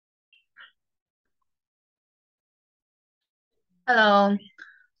Hello,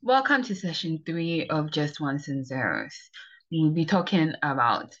 welcome to session 3 of Just Ones and Zeros. We'll be talking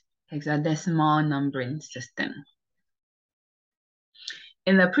about hexadecimal numbering system.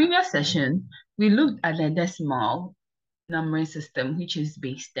 In the previous session, we looked at the decimal numbering system, which is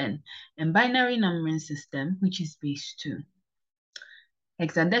base 10, and binary numbering system, which is base 2.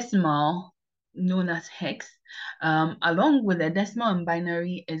 Hexadecimal, known as hex, along with the decimal and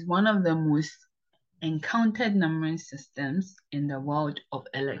binary, is one of the most encountered numbering systems in the world of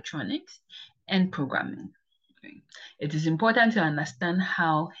electronics and programming. It is important to understand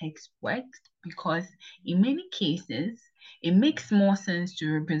how hex works because in many cases, it makes more sense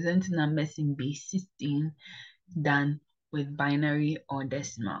to represent numbers in base 16 than with binary or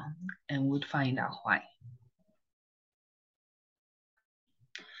decimal, and we'll find out why.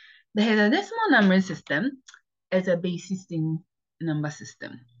 The hexadecimal numbering system is a base 16 number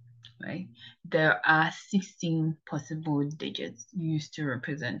system. Right? There are 16 possible digits used to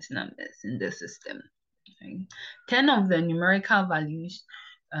represent numbers in the system. Right? 10 of the numerical values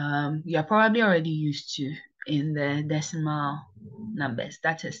you're probably already used to in the decimal numbers.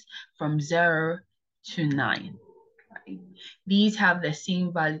 That is from 0 to 9. Right? These have the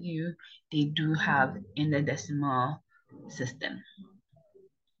same value they do have in the decimal system.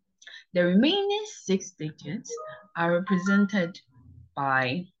 The remaining 6 digits are represented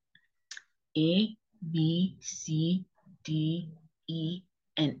by A, B, C, D, E,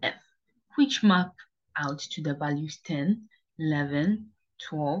 and F, which map out to the values 10, 11,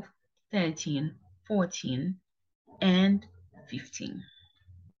 12, 13, 14, and 15.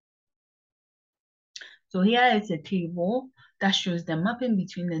 So here is a table that shows the mapping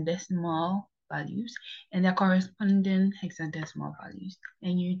between the decimal values and the corresponding hexadecimal values.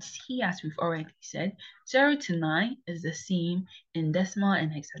 And you'd see, as we've already said, 0 to 9 is the same in decimal and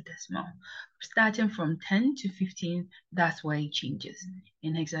hexadecimal. Starting from 10 to 15, that's where it changes.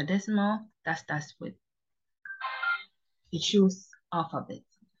 In hexadecimal, that starts with, it shows alphabet.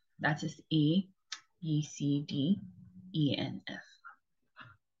 That is A, B, C, D, E, and F.